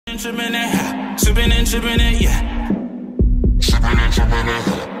tripping it, sipping and tripping it, yeah. Sipping and tripping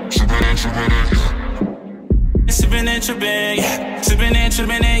it, sipping and tripping it, yeah. Sipping and tripping, yeah. Sipping and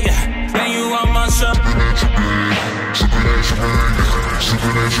tripping it, yeah. Then you want my shop. Sipping and tripping, sipping and tripping it, yeah.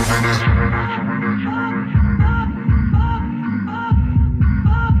 Sipping and tripping it.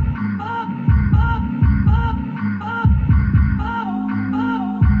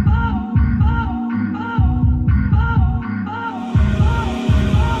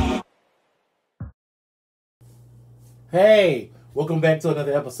 Hey, welcome back to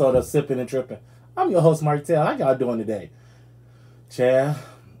another episode of Sipping and Tripping. I'm your host, Martel. How y'all doing today? Chad,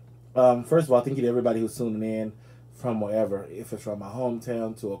 first of all, thank you to everybody who's tuning in from wherever. If it's from my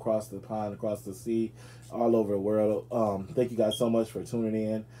hometown to across the pond, across the sea, all over the world. Thank you guys so much for tuning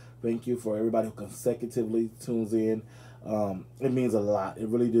in. Thank you for everybody who consecutively tunes in. It means a lot. It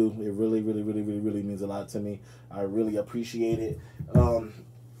really do. It really means a lot to me. I really appreciate it.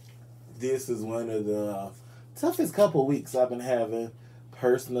 This is one of the toughest couple weeks I've been having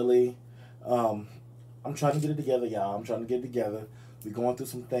personally. I'm trying to get it together, y'all. I'm trying to get it together. We're going through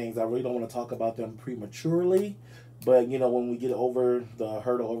some things. I really don't want to talk about them prematurely, but you know, when we get over the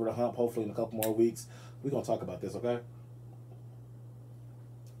hurdle, over the hump, hopefully in a couple more weeks, we're gonna talk about this, okay?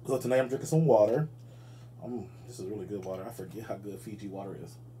 So tonight I'm drinking some water. This is really good water. I forget how good Fiji water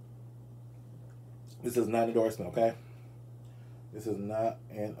is. This is not an endorsement, okay? This is not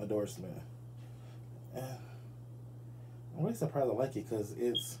an endorsement. I'm really surprised I like it because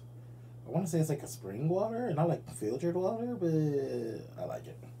I want to say it's like a spring water and I like filtered water, but I like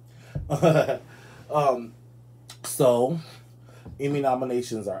it. So, Emmy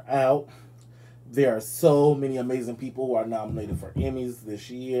nominations are out. There are so many amazing people who are nominated for Emmys this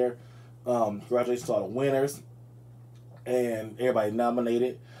year. Congratulations to all the winners and everybody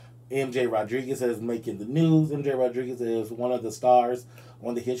nominated. MJ Rodriguez is making the news. MJ Rodriguez is one of the stars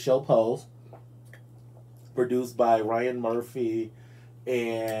on the hit show Pose, produced by Ryan Murphy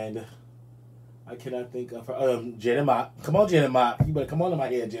and I cannot think of her. Jenny Mock. Come on, Jenny Mock. You better come on to my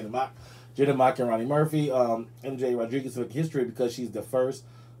head, Jenny Mock. Jenny Mock and Ronnie Murphy. MJ Rodriguez took history because she's the first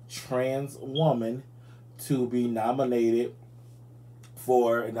trans woman to be nominated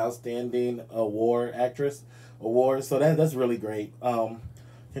for an outstanding actress award. So that's really great.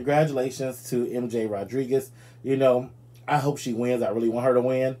 Congratulations to MJ Rodriguez. You know, I hope she wins. I really want her to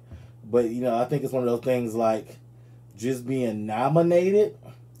win. But, you know, I think it's one of those things like just being nominated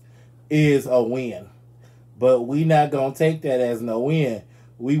is a win. But we not going to take that as no win.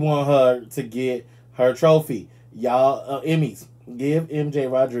 We want her to get her trophy. Y'all, Emmys, give MJ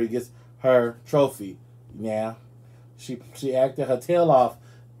Rodriguez her trophy. Yeah. She acted her tail off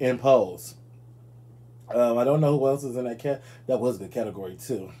in Pose. I don't know who else is in that that was the category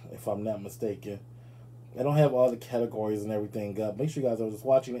too, if I'm not mistaken. I don't have all the categories and everything up. Make sure you guys are just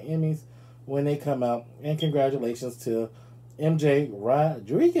watching the Emmys when they come out. And congratulations to MJ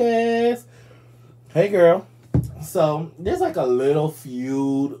Rodriguez. Hey, girl. So, there's like a little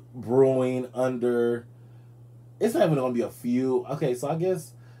feud brewing under... It's not even going to be a feud. Okay, so I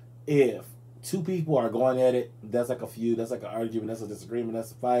guess if two people are going at it, that's like a feud. That's like an argument. That's a disagreement.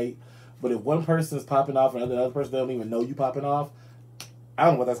 That's a fight. But if one person is popping off and the other person don't even know you popping off, I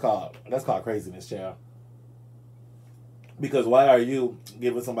don't know what that's called. That's called craziness, child. Because why are you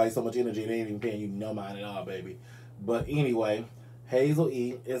giving somebody so much energy they ain't even paying you no mind at all, baby? But anyway, Hazel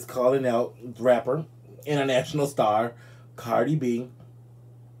E is calling out rapper, international star, Cardi B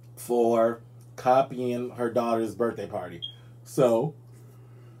for copying her daughter's birthday party. So,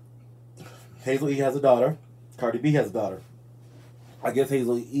 Hazel E has a daughter. Cardi B has a daughter. I guess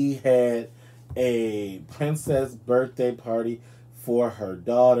Hazel E had a princess birthday party for her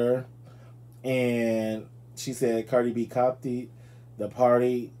daughter. And she said Cardi B copied the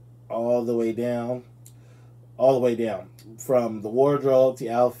party all the way down. From the wardrobe to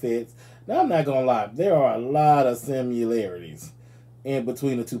outfits. Now, I'm not going to lie. There are a lot of similarities in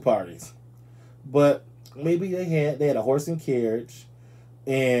between the two parties. But maybe they had a horse and carriage.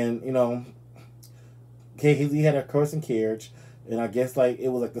 And, you know, Hazel had a horse and carriage. And I guess like it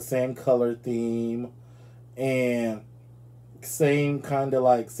was like the same color theme. And same kind of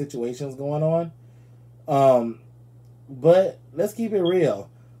like situations going on. But let's keep it real.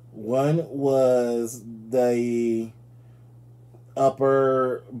 One was the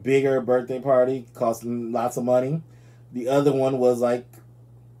bigger birthday party, costing lots of money. The other one was like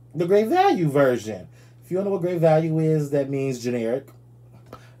the Great Value version. If you don't know what Great Value is, that means generic.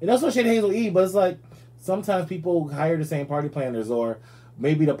 And that's what shit Hazel E, but it's like sometimes people hire the same party planners, or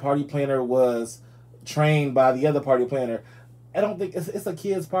maybe the party planner was trained by the other party planner. I don't think it's a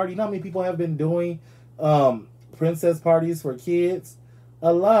kid's party. You know how many people have been doing princess parties for kids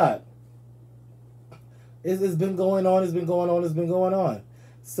A lot. It's been going on. It's been going on. It's been going on.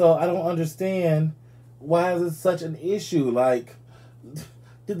 So I don't understand why is it such an issue. Like,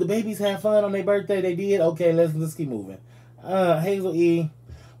 did the babies have fun on their birthday? They did. Okay, let's keep moving. Hazel E,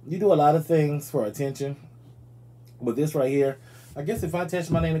 you do a lot of things for attention, but this right here, I guess if I attach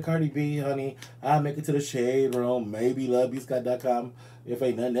my name to Cardi B, honey, I'll make it to the shade room. Maybe lovebscott.com if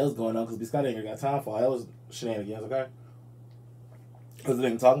ain't nothing else going on, because B Scott ain't got time for all those shenanigans, okay? Because they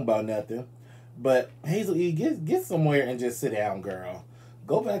ain't talking about nothing. But Hazel E, get somewhere and just sit down, girl.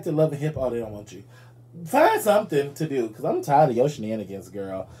 Go back to Love and Hip Hop. They don't want you. Find something to do, because I'm tired of your shenanigans,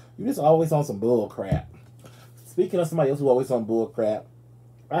 girl. You just always on some bull crap. Speaking of somebody else who always on bull crap,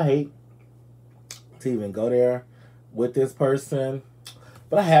 I hate to even go there with this person,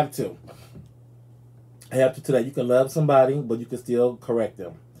 but I have to. I have to today. You can love somebody, but you can still correct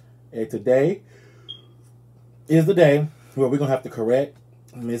them. And today is the day where we're going to have to correct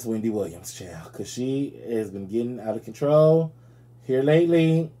Miss Wendy Williams, child, because she has been getting out of control here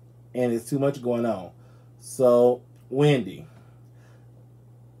lately, and it's too much going on. So, Wendy,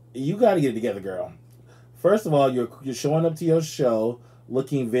 you got to get it together, girl. First of all, you're showing up to your show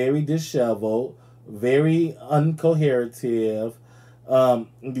looking very disheveled, very uncoherative.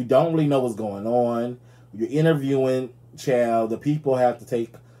 You don't really know what's going on. You're interviewing, child. The people have to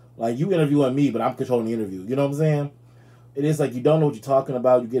take, like, you interviewing me, but I'm controlling the interview. You know what I'm saying? It is like you don't know what you're talking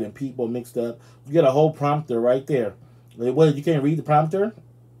about. You're getting people mixed up. You get a whole prompter right there. Like, what, you can't read the prompter?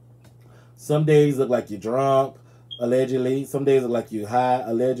 Some days look like you're drunk, allegedly. Some days look like you're high,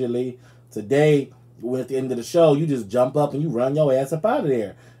 allegedly. Today, when at the end of the show, you just jump up and you run your ass up out of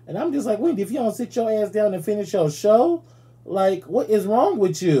there. And I'm just like, Wendy, if you don't sit your ass down and finish your show, like, what is wrong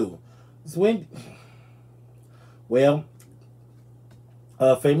with you? It's Wendy. Well,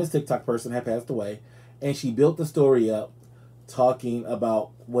 a famous TikTok person had passed away, and she built the story up talking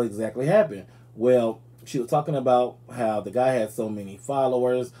about what exactly happened. Well, she was talking about how the guy had so many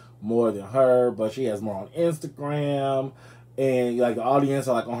followers, more than her, but she has more on Instagram, and like the audience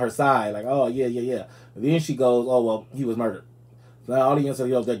are like on her side, like, oh yeah. And then she goes, oh well, he was murdered. So the audience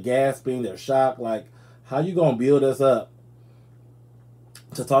are, they're gasping, they're shocked, like, how you gonna build us up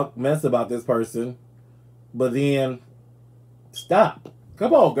to talk mess about this person, but then stop?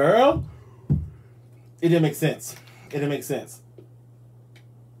 Come on, girl. It didn't make sense. It didn't make sense.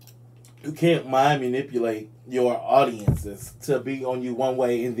 You can't mind manipulate your audiences to be on you one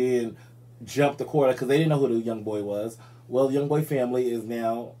way and then jump the corner, because they didn't know who the young boy was. Well, the young boy family is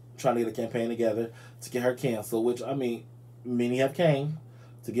now trying to get a campaign together to get her canceled, which, I mean, many have came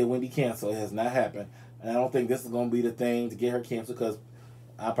to get Wendy canceled. It has not happened. And I don't think this is going to be the thing to get her canceled, because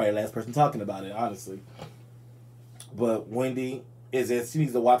I'm probably the last person talking about it, honestly. But Wendy she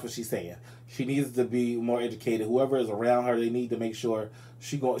needs to watch what she's saying. She needs to be more educated. Whoever is around her, they need to make sure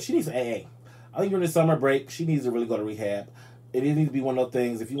she needs AA. I think during the summer break, she needs to really go to rehab. It needs to be one of those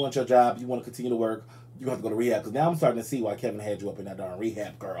things. If you want your job, you want to continue to work, you have to go to rehab. Because now I'm starting to see why Kevin had you up in that darn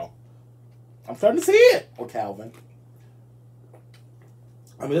rehab, girl. I'm starting to see it. Or Calvin.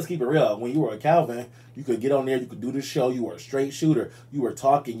 I mean, let's keep it real. When you were a Calvin, you could get on there, you could do the show, you were a straight shooter, you were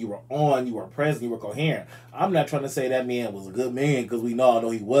talking, you were on, you were present, you were coherent. I'm not trying to say that man was a good man, because we all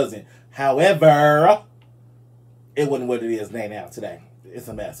know he wasn't. However, it wasn't what it is now today. It's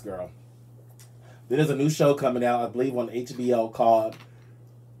a mess, girl. There's a new show coming out, I believe, on HBO called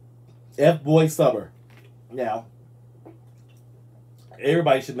F-Boy Summer. Now,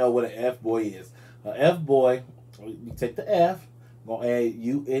 everybody should know what an F-Boy is. An F-Boy, you take the F, gonna add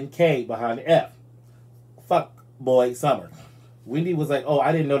U-N-K behind the F. Fuck boy summer. Wendy was like, oh,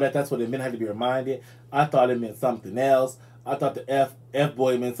 I didn't know that's what it meant. I had to be reminded. I thought it meant something else. I thought the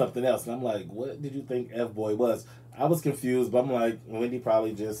F-boy meant something else. And I'm like, what did you think F-boy was? I was confused, but I'm like, Wendy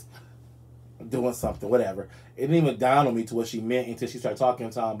probably just doing something, whatever. It didn't even dawn on me to what she meant until she started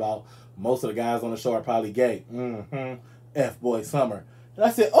talking about most of the guys on the show are probably gay. F-boy summer. And I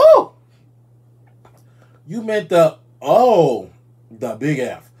said, oh! You meant the big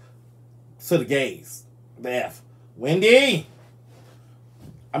F. To the gays. The F. Wendy!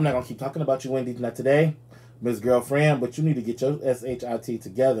 I'm not going to keep talking about you, Wendy, not today, Miss Girlfriend, but you need to get your SHIT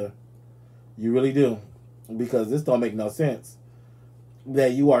together. You really do. Because this don't make no sense.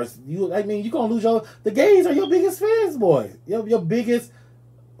 That you're going to lose the gays are your biggest fans, boy. Your biggest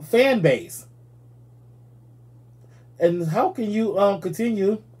fan base. And how can you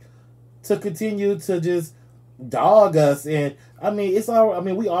continue to just dog us? And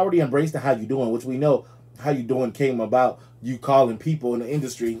we already embraced the how you doing, which we know how you doing came about you calling people in the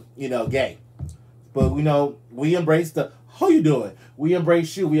industry, gay. But we know we embrace the how you doing. We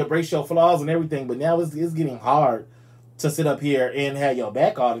embrace you. We embrace your flaws and everything. But now it's getting hard to sit up here and have your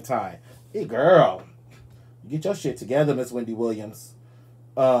back all the time. Hey, girl, get your shit together, Miss Wendy Williams.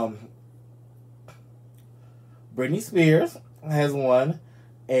 Britney Spears has won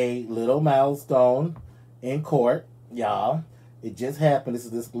a little milestone in court, y'all. It just happened. This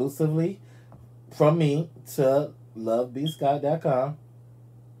is exclusively from me to lovebscott.com.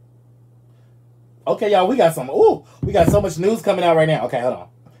 Okay, y'all, we got so much news coming out right now. Okay, hold on.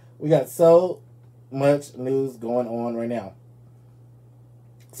 We got so much news going on right now.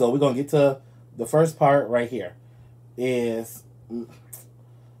 So we're going to get to the first part right here. Okay,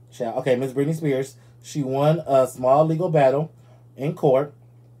 Miss Britney Spears, she won a small legal battle in court.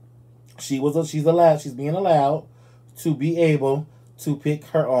 She's being allowed to be able to pick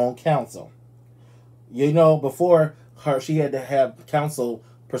her own counsel. You know, before she had to have counsel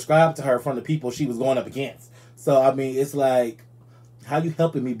prescribed to her from the people she was going up against. So, I mean, it's like, how you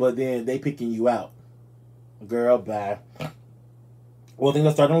helping me, but then they picking you out? Girl, bye. Well, things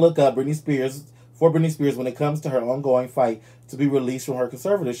are starting to look up Britney Spears when it comes to her ongoing fight to be released from her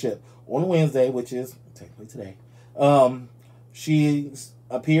conservatorship. On Wednesday, which is technically today, she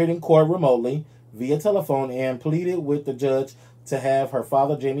appeared in court remotely via telephone and pleaded with the judge to have her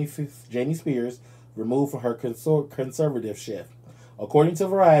father, Jamie Spears, removed from her conservatorship. According to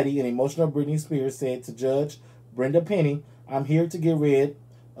Variety, an emotional Britney Spears said to Judge Brenda Penny, "I'm here to get rid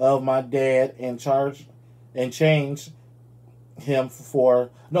of my dad and charge him for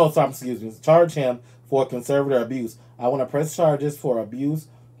conservator abuse. I want to press charges for abuse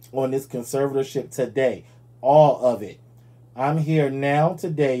on this conservatorship today. All of it. I'm here now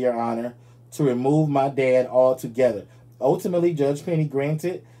today, Your Honor, to remove my dad altogether." Ultimately, Judge Penny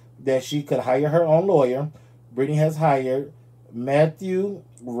granted that she could hire her own lawyer. Britney has hired Matthew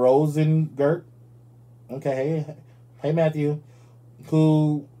Rosengert. Okay, hey Matthew,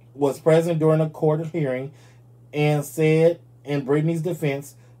 who was present during a court hearing and said in Britney's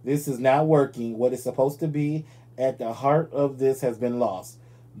defense, "This is not working. What is supposed to be at the heart of this has been lost.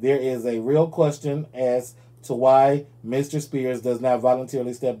 There is a real question as to why Mr. Spears does not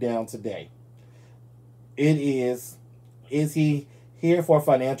voluntarily step down today. Is he here for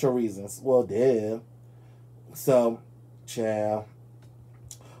financial reasons?" Well, duh. So, child,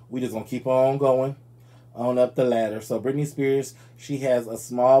 we just gonna keep on going on up the ladder. So Britney Spears, she has a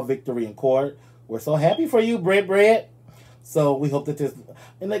small victory in court. We're so happy for you, Brett. So we hope that this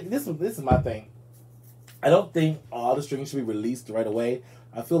is my thing. I don't think all the strings should be released right away.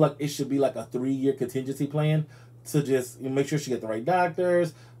 I feel like it should be like a 3-year contingency plan to just make sure she get the right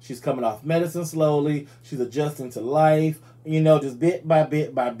doctors. She's coming off medicine slowly. She's adjusting to life. Just bit by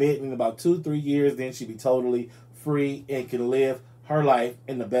bit by bit. In about 2-3 years, then she'll be totally free and can live her life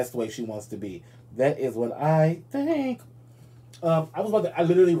in the best way she wants to be. That is what I think. I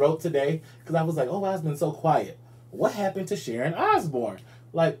literally wrote today because I was like, oh, I've been so quiet. What happened to Sharon Osbourne?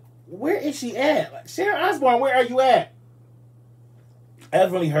 Like, where is she at? Like, Sharon Osbourne, where are you at? I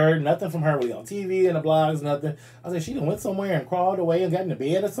haven't really heard nothing from her really on TV and the blogs, nothing. I was like, she done went somewhere and crawled away and got in the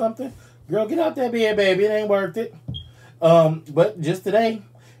bed or something. Girl, get out that bed, baby. It ain't worth it. But just today,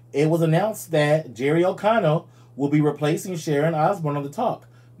 it was announced that Jerry O'Connell will be replacing Sharon Osbourne on The Talk.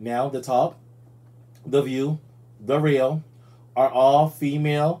 Now, The Talk, The View, The Real are all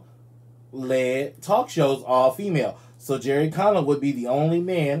female-led talk shows, all female. So Jerry O'Connell would be the only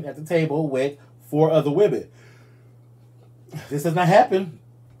man at the table with 4 other women. This has not happened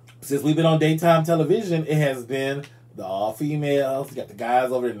since we've been on daytime television. It has been the all females. You got the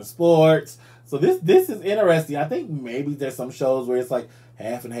guys over in the sports. So this is interesting. I think maybe there's some shows where it's like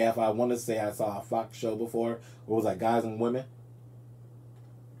half and half. I want to say I saw a Fox show before where it was like guys and women.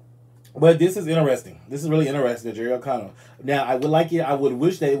 But this is interesting. This is really interesting, Jerry O'Connell. Now, I would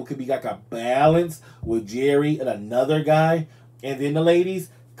wish that it could be like a balance with Jerry and another guy, and then the ladies,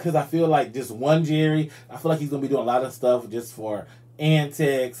 because I feel like just one Jerry, I feel like he's going to be doing a lot of stuff just for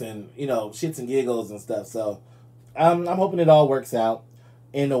antics and, shits and giggles and stuff. So, I'm hoping it all works out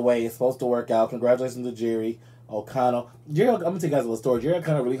in the way it's supposed to work out. Congratulations to Jerry O'Connell. I'm going to tell you guys a little story. Jerry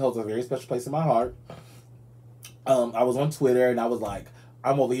O'Connell really holds a very special place in my heart. I was on Twitter, and I was like,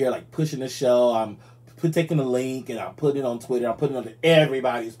 I'm over here like pushing the show. I'm taking the link and I'm putting it on Twitter. I'm putting it on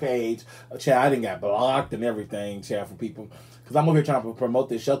everybody's page. Chad, I didn't get blocked and everything, Chad, from people. Because I'm over here trying to promote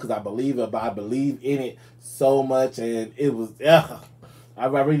this show because I believe it, but I believe in it so much. And it was, I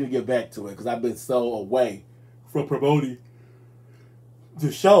really need to get back to it because I've been so away from promoting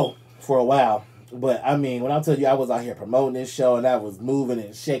the show for a while. But I mean, when I tell you I was out here promoting this show and I was moving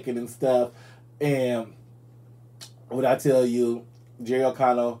and shaking and stuff. And when I tell you, Jerry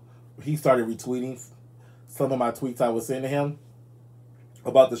O'Connell, he started retweeting some of my tweets I was sending him.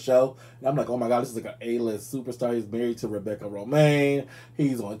 about the show. And I'm like, oh my God, this is like an A-list superstar. He's married to Rebecca Romaine.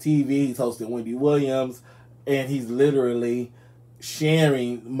 He's on TV. He's hosting Wendy Williams. And he's literally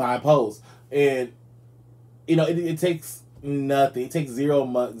sharing my post. And, you know, it takes nothing. It takes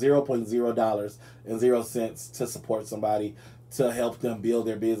 $0.0 and 0 cents to support somebody, to help them build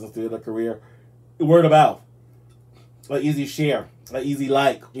their business, through their career. Word of mouth. An easy share. An easy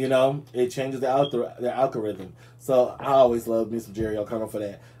like, you know. It changes the algorithm. So I always love me some Jerry O'Connell for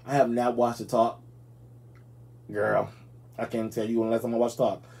that. I have not watched the talk. Girl, I can't tell you unless I'm going to watch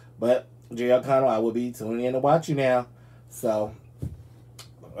talk. But Jerry O'Connell, I will be tuning in to watch you now. So,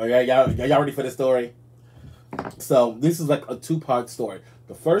 y'all ready for the story? So, this is like a 2-part story.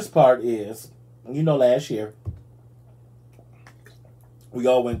 The first part is, you know, last year, we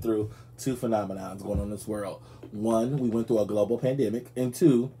all went through 2 phenomenons going on in this world. 1, we went through a global pandemic. And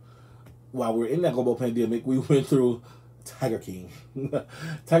 2, while we're in that global pandemic, we went through Tiger King.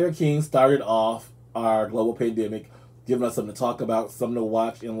 Tiger King started off our global pandemic, giving us something to talk about, something to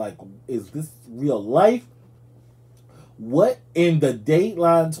watch, and like, is this real life? What in the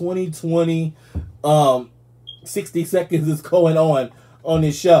Dateline 2020 60 seconds is going on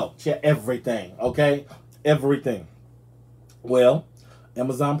this show? Everything, okay? Everything. Well,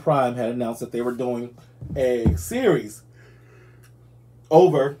 Amazon Prime had announced that they were doing a series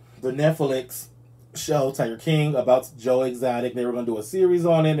over the Netflix show Tiger King about Joe Exotic. They were going to do a series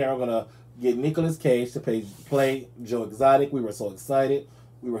on it. They were going to get Nicolas Cage to play Joe Exotic. We were so excited.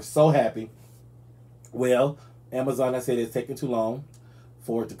 We were so happy. Well, Amazon, I said, it's taking too long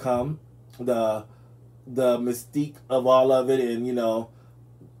for it to come. The mystique of all of it, and, you know,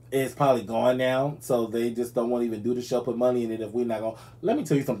 it's probably gone now. So they just don't want to even do the show, put money in it if we're not going to. Let me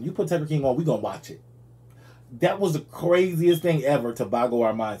tell you something. You put Tiger King on, we're going to watch it. That was the craziest thing ever to boggle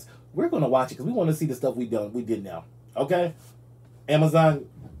our minds. We're going to watch it because we want to see the stuff we did now. Okay? Amazon,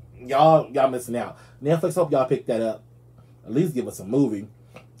 y'all missing out. Netflix, hope y'all pick that up. At least give us a movie.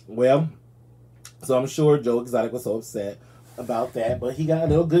 Well, so I'm sure Joe Exotic was so upset about that, but he got a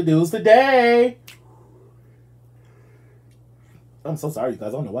little good news today. I'm so sorry, you guys.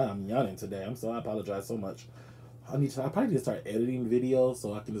 I don't know why I'm yawning today. I apologize so much. I probably need to start editing videos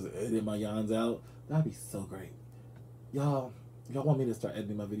so I can just edit my yawns out. That'd be so great. Y'all want me to start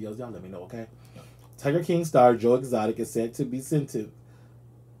editing my videos? Y'all let me know, okay? Tiger King star Joe Exotic is said to be sentenced.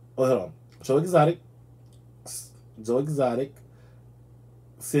 Oh, hold on. Joe Exotic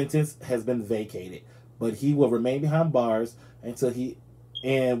sentence has been vacated, but he will remain behind bars until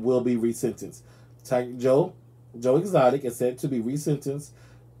and will be resentenced. Joe Exotic is said to be resentenced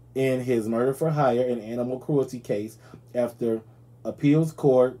in his murder for hire and animal cruelty case after appeals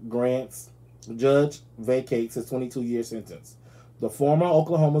court judge vacates his 22-year sentence. The former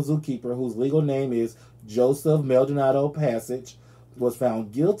Oklahoma zookeeper, whose legal name is Joseph Maldonado Passage, was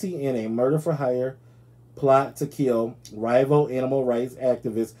found guilty in a murder for hire plot to kill rival animal rights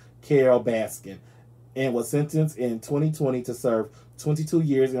activist Carole Baskin, and was sentenced in 2020 to serve 22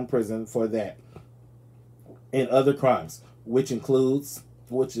 years in prison for that and other crimes, which include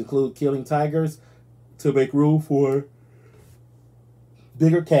killing tigers to make room for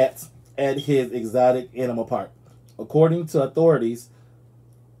bigger cats at his exotic animal park. According to authorities,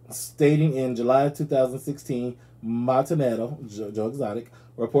 stating in July 2016, Maldonado, Joe Exotic,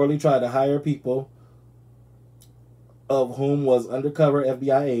 reportedly tried to hire people, of whom was undercover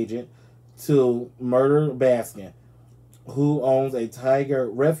FBI agent, to murder Baskin, who owns a tiger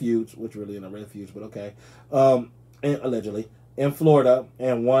refuge, which really isn't a refuge, but okay, allegedly, in Florida,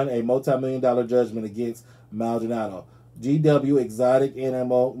 and won a multi-million-dollar judgment against Maldonado. GW Exotic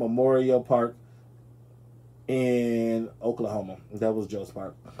Animal Memorial Park in Oklahoma. That was Joe's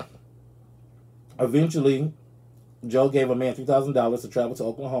park. Eventually, Joe gave a man $3,000 to travel to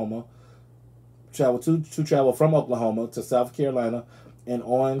Oklahoma, travel from Oklahoma to South Carolina and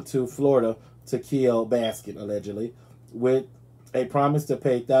on to Florida to kill Baskin, allegedly, with a promise to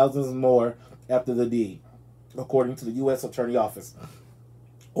pay thousands more after the deed, according to the U.S. Attorney Office.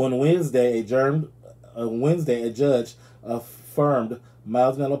 On Wednesday, a judge affirmed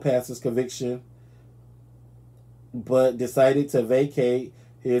Maldonado Passage's conviction, but decided to vacate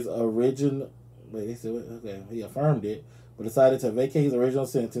his original. He affirmed it, but decided to vacate his original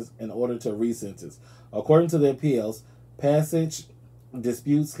sentence in order to resentence. According to the appeals, Passage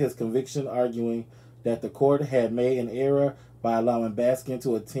disputes his conviction, arguing that the court had made an error by allowing Baskin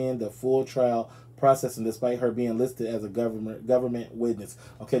to attend the full trial processing despite her being listed as a government witness.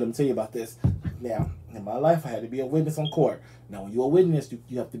 Okay, let me tell you about this. Now, in my life, I had to be a witness on court. Now, when you're a witness,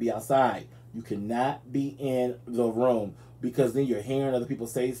 you have to be outside. You cannot be in the room, because then you're hearing other people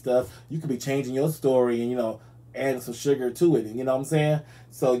say stuff. You could be changing your story, and, adding some sugar to it. You know what I'm saying?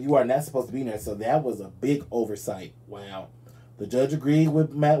 So you are not supposed to be there. So that was a big oversight. Wow. The judge agreed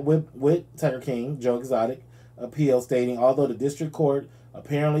with Tiger King, Joe Exotic, appeal, stating although the district court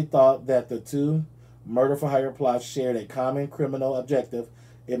apparently thought that the two murder for hire plots shared a common criminal objective,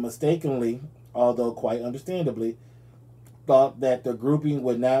 it mistakenly, although quite understandably, thought that the grouping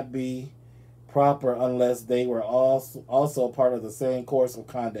would not be proper unless they were also part of the same course of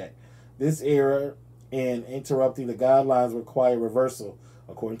conduct. This error in interrupting the guidelines required reversal,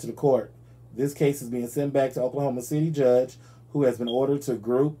 according to the court. This case is being sent back to Oklahoma City judge, who has been ordered to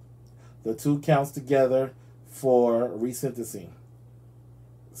group the two counts together for resentencing.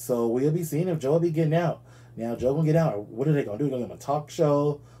 So we'll be seeing if Joe will be getting out. Now, Joe gonna get out. What are they gonna do? They're gonna give him a talk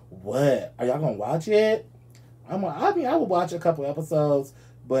show? What? Are y'all gonna watch it? I would watch a couple episodes,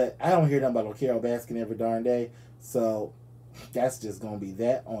 but I don't hear nothing about Carole Baskin every darn day. So that's just gonna be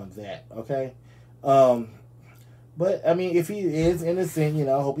that on that, okay? But I mean, if he is innocent, you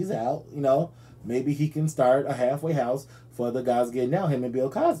know, I hope he's out. You know, maybe he can start a halfway house for the guys getting out, him and Bill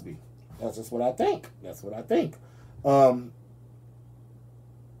Cosby. That's just what I think. That's what I think. Where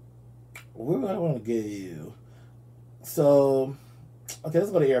do I want to get you? So, okay,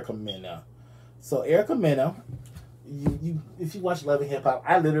 let's go to Erica Mena. So, Erica Mena, if you watch Love and Hip Hop,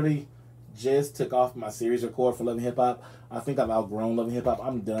 I literally just took off my series record for Love and Hip Hop. I think I've outgrown Love and Hip Hop.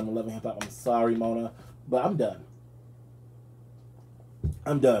 I'm done with Love and Hip Hop. I'm sorry, Mona, but I'm done.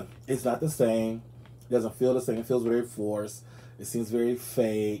 I'm done. It's not the same. It doesn't feel the same. It feels very forced. It seems very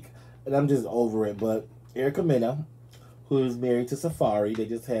fake. And I'm just over it. But Erica Mena, who is married to Safari, they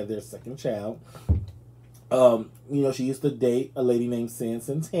just had their second child. You know, she used to date a lady named Cyn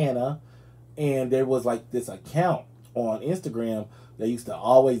Santana. And there was like this account on Instagram that used to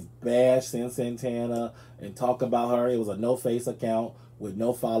always bash Cyn Santana and talk about her. It was a no-face account with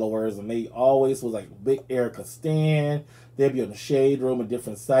no followers. And they always was like big Erica stan. They'd be on the Shade Room and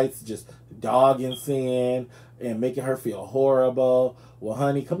different sites just dogging Cyn and making her feel horrible. Well,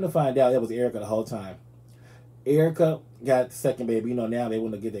 honey, come to find out, it was Erica the whole time. Erica got the second baby. You know, now they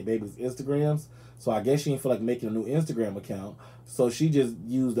want to get their babies' Instagrams. So I guess she didn't feel like making a new Instagram account. So she just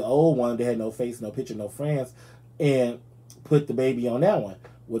used the old one that had no face, no picture, no friends, and put the baby on that one.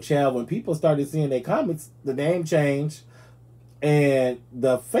 Well, child, when people started seeing their comments, the name changed and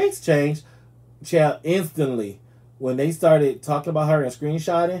the face changed, child, instantly. When they started talking about her and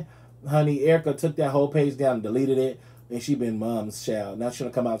screenshotting, honey, Erica took that whole page down and deleted it. And she been mom's child. Now she's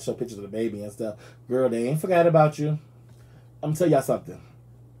going to come out and show pictures of the baby and stuff. Girl, they ain't forgot about you. I'm going to tell y'all something.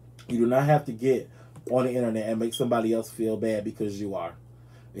 You do not have to get on the internet and make somebody else feel bad because you are.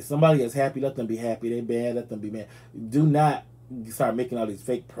 If somebody is happy, let them be happy. They bad, let them be mad. Do not start making all these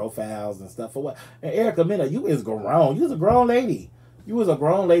fake profiles and stuff. For what? And Erica Mena, you is grown. You was a grown lady. You was a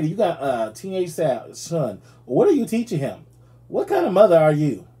grown lady. You got a teenage son. What are you teaching him? What kind of mother are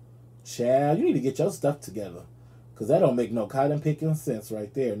you? Child, you need to get your stuff together. Because that don't make no cotton picking sense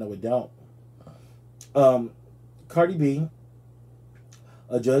right there. No, it don't. Cardi B.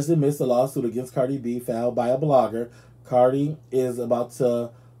 A judge dismissed a lawsuit against Cardi B filed by a blogger. Cardi is about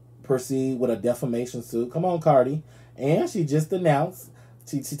to proceed with a defamation suit. Come on, Cardi. And she just announced.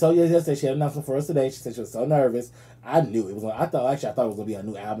 She told you yesterday she had an announcement for us today. She said she was so nervous. I knew it was. I thought it was going to be a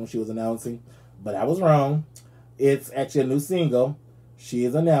new album she was announcing, but I was wrong. It's actually a new single she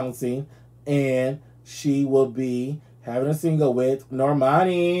is announcing, and she will be having a single with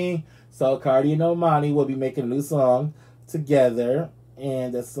Normani. So Cardi and Normani will be making a new song together,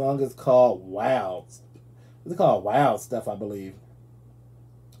 and the song is called Wild. It's called Wild Stuff, I believe.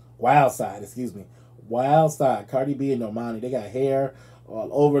 Wild Side, excuse me. Wild Side. Cardi B and Normani, they got hair all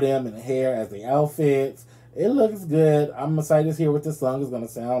over them and hair as the outfits. It looks good. I'm excited to hear what this song is going to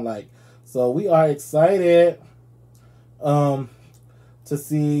sound like. So we are excited to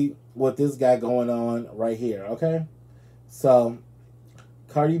see what this guy going on right here, okay? So,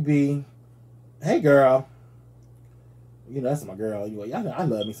 Cardi B, hey girl. You know, that's my girl. I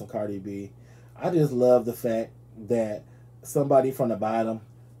love me some Cardi B. I just love the fact that somebody from the bottom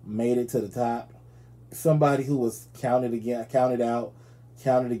made it to the top. Somebody who was counted out,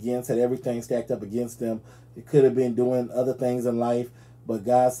 counted against, had everything stacked up against them. It could have been doing other things in life, but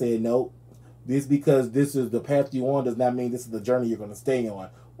God said, nope. This because this is the path you're on does not mean this is the journey you're going to stay on.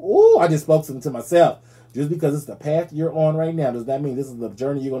 Ooh, I just spoke something to myself. Just because it's the path you're on right now does not mean this is the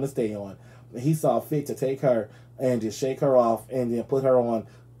journey you're going to stay on. He saw fit to take her and just shake her off and then put her on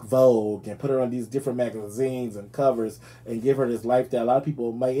Vogue and put her on these different magazines and covers and give her this life that a lot of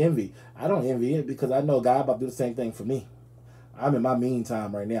people might envy. I don't envy it because I know God about to do the same thing for me. I'm in my mean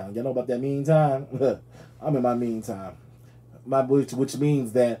time right now. Y'all know about that mean time? I'm in my mean time. Which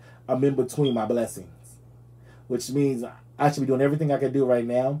means that I'm in between my blessings. which means I should be doing everything I can do right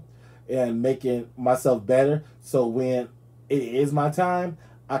now and making myself better. So when it is my time,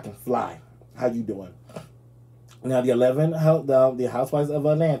 I can fly. How you doing? Now, the Housewives of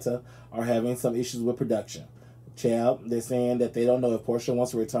Atlanta are having some issues with production. Child, they're saying that they don't know if Portia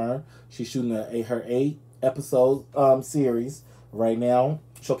wants to return. She's shooting her 8-episode series right now,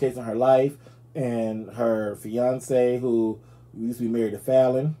 showcasing her life and her fiance, who used to be married to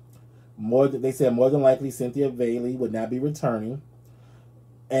Fallon. They said more than likely Cynthia Bailey would not be returning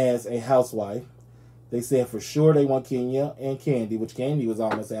as a housewife. They said for sure they want Kenya and Kandi, which Kandi was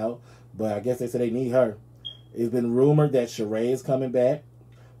almost out, but I guess they said they need her. It's been rumored that Sheree is coming back.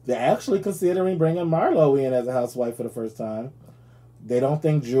 They're actually considering bringing Marlo in as a housewife for the first time. They don't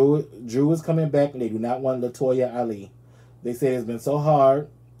think Drew is coming back, and they do not want LaToya Ali. They say it's been so hard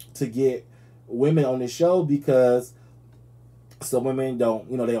to get women on the show because some women don't,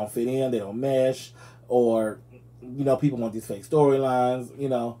 they don't fit in, they don't mesh, or, people want these fake storylines,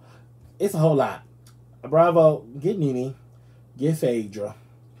 It's a whole lot. Bravo, get Nene, get Phaedra,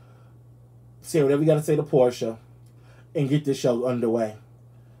 say whatever you got to say to Portia, and get this show underway.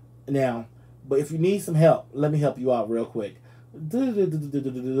 Now, but if you need some help, let me help you out real quick.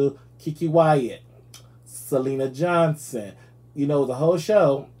 Kiki Wyatt, Selena Johnson, the whole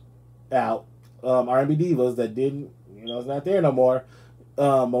show out. R&B Divas that didn't, it's not there no more.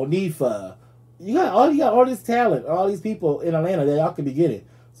 Monifa, you got all this talent, all these people in Atlanta that y'all could be getting.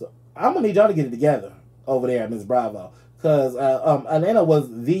 So I'm gonna need y'all to get it together over there at Miss Bravo, because Atlanta was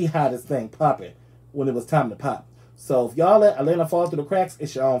the hottest thing popping when it was time to pop. So if y'all let Atlanta fall through the cracks,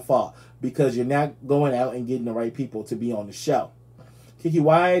 it's your own fault, because you're not going out and getting the right people to be on the show. Kiki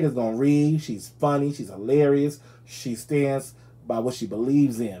Wyatt is going to read. She's funny. She's hilarious. She stands by what she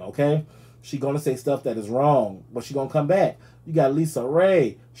believes in, okay? She's going to say stuff that is wrong, but she's going to come back. You got Lisa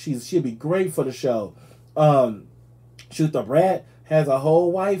Ray. She'll be great for the show. Shoot the Brat has a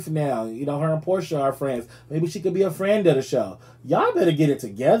whole wife now. Her and Portia are friends. Maybe she could be a friend of the show. Y'all better get it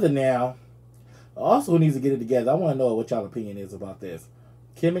together now. Also, who needs to get it together? I want to know what y'all opinion is about this.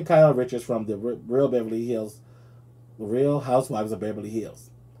 Kim and Kyle Richards from the Real Housewives of Beverly Hills.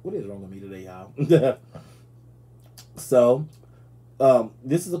 What is wrong with me today, y'all? So,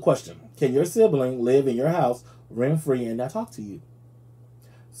 this is a question. Can your sibling live in your house rent-free and not talk to you?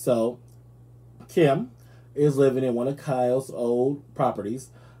 So, Kim is living in one of Kyle's old properties,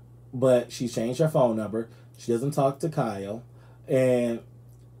 but she changed her phone number. She doesn't talk to Kyle, and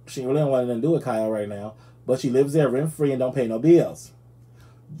she really don't want nothing to do with Kyle right now, but she lives there rent-free and don't pay no bills.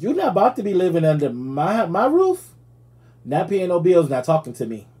 You're not about to be living under my roof, not paying no bills, not talking to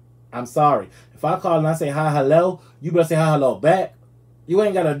me. I'm sorry. If I call and I say hi, hello, you better say hi, hello back. You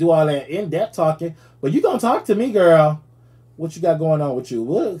ain't got to do all that in-depth talking, but you going to talk to me, girl. What you got going on with you?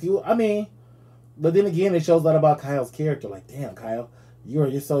 But then again, it shows a lot about Kyle's character. Like, damn, Kyle, you're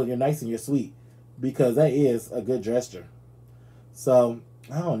nice and you're sweet, because that is a good gesture. So,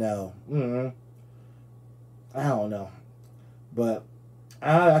 I don't know. I don't know. But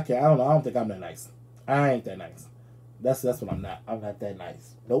I don't know. I don't think I'm that nice. I ain't that nice. That's what I'm not. I'm not that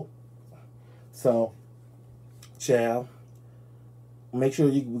nice. Nope. So, child, make sure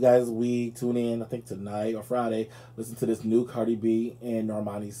you guys tune in, I think tonight or Friday, listen to this new Cardi B and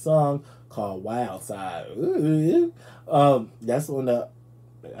Normani song called Wild Side. Ooh. That's on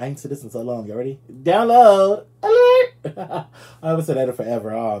I ain't said this in so long. You ready? Download alert. I haven't said that in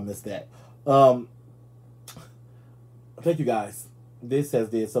forever. Oh, I missed that. Thank you guys. This has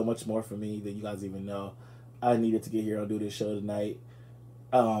did so much more for me than you guys even know. I needed to get here and do this show tonight.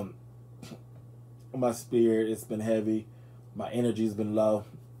 My spirit, it's been heavy. My energy's been low.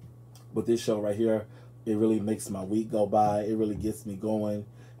 But this show right here, it really makes my week go by. It really gets me going.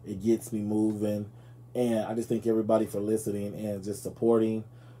 It gets me moving. And I just thank everybody for listening and just supporting.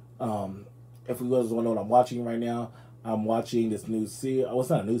 If you guys want to know what I'm watching right now, I'm watching this new series. Oh, it's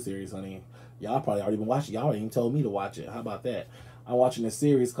not a new series, honey. Y'all probably already been watching. Y'all even told me to watch it. How about that? I'm watching a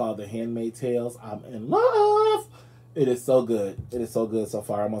series called The Handmaid's Tales. I'm in love. It is so good. It is so good so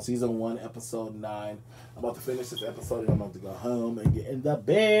far. I'm on season 1, episode 9. I'm about to finish this episode and I'm about to go home and get in the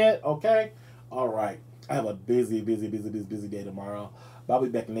bed. Okay? All right. I have a busy day tomorrow. But I'll be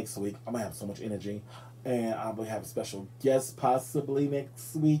back next week. I'm going to have so much energy. And I'm going to have a special guest possibly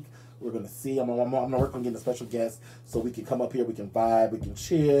next week. We're going to see. I'm going to work on getting a special guest so we can come up here. We can vibe. We can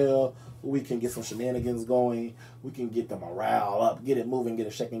chill. We can get some shenanigans going. We can get the morale up. Get it moving. Get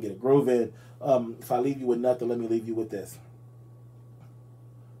it shaking. Get it grooving. If I leave you with nothing, let me leave you with this.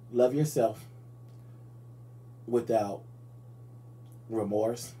 Love yourself without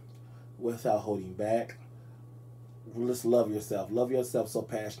remorse, without holding back. Just love yourself. Love yourself so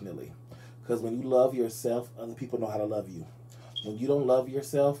passionately. Because when you love yourself, other people know how to love you. When you don't love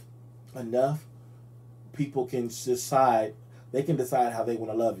yourself enough, people can decide. They can decide how they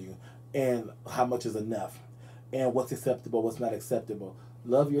want to love you and how much is enough and what's acceptable, what's not acceptable.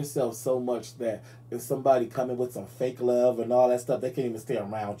 Love yourself so much that if somebody coming with some fake love and all that stuff, they can't even stay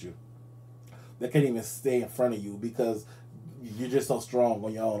around you. They can't even stay in front of you because you're just so strong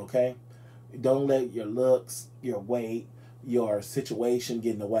on your own, okay? Don't let your looks, your weight, your situation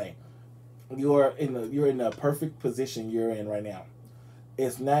get in the way. You're in a perfect position you're in right now.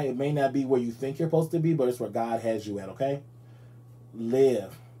 It may not be where you think you're supposed to be, but it's where God has you at, okay?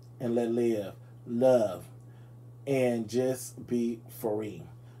 Live and let live. Love. And just be free.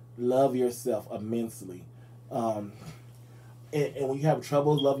 Love yourself immensely. And when you have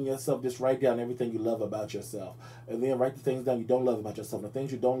trouble loving yourself, just write down everything you love about yourself. And then write the things down you don't love about yourself. The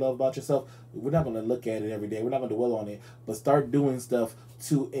things you don't love about yourself, we're not going to look at it every day. We're not going to dwell on it. But start doing stuff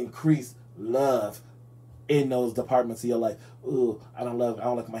to increase love in those departments of your life. Ooh, I don't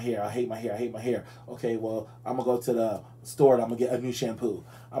like my hair. I hate my hair. Okay, well, I'm going to go to the store and I'm going to get a new shampoo.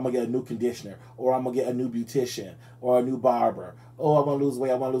 I'm going to get a new conditioner. Or I'm going to get a new beautician. Or a new barber. Oh, I want to lose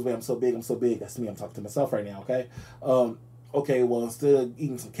weight. I'm so big. That's me. I'm talking to myself right now, okay? Okay, well, instead of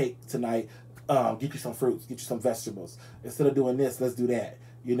eating some cake tonight, get you some fruits. Get you some vegetables. Instead of doing this, let's do that.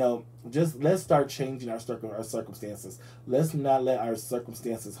 You know, just let's start changing our circumstances. Let's not let our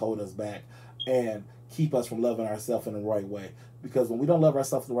circumstances hold us back and keep us from loving ourselves in the right way. Because when we don't love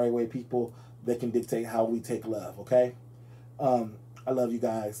ourselves the right way, people, they can dictate how we take love, okay? I love you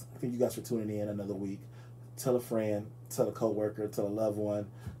guys. Thank you guys for tuning in another week. Tell a friend, tell a coworker, tell a loved one.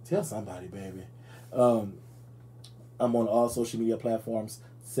 Tell somebody, baby. I'm on all social media platforms,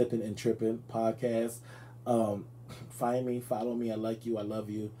 Sipping and Tripping Podcast. Find me, follow me. I like you. I love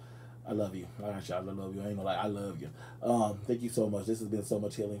you. I love you. All right, y'all. I love you. I ain't gonna lie. I love you. Thank you so much. This has been so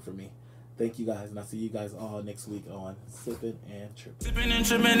much healing for me. Thank you guys, and I'll see you guys all next week on Sipping and Tripping. Sipping and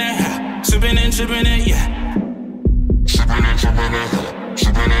tripping it, sipping and tripping it, yeah. Sipping and tripping it,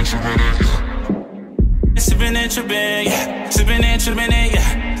 sipping and tripping it, yeah. Sipping and tripping, yeah. Sipping and tripping it,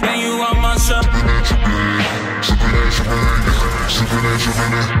 yeah. Then you want my shop. Sipping and tripping, sipping and tripping, sipping and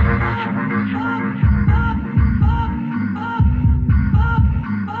tripping.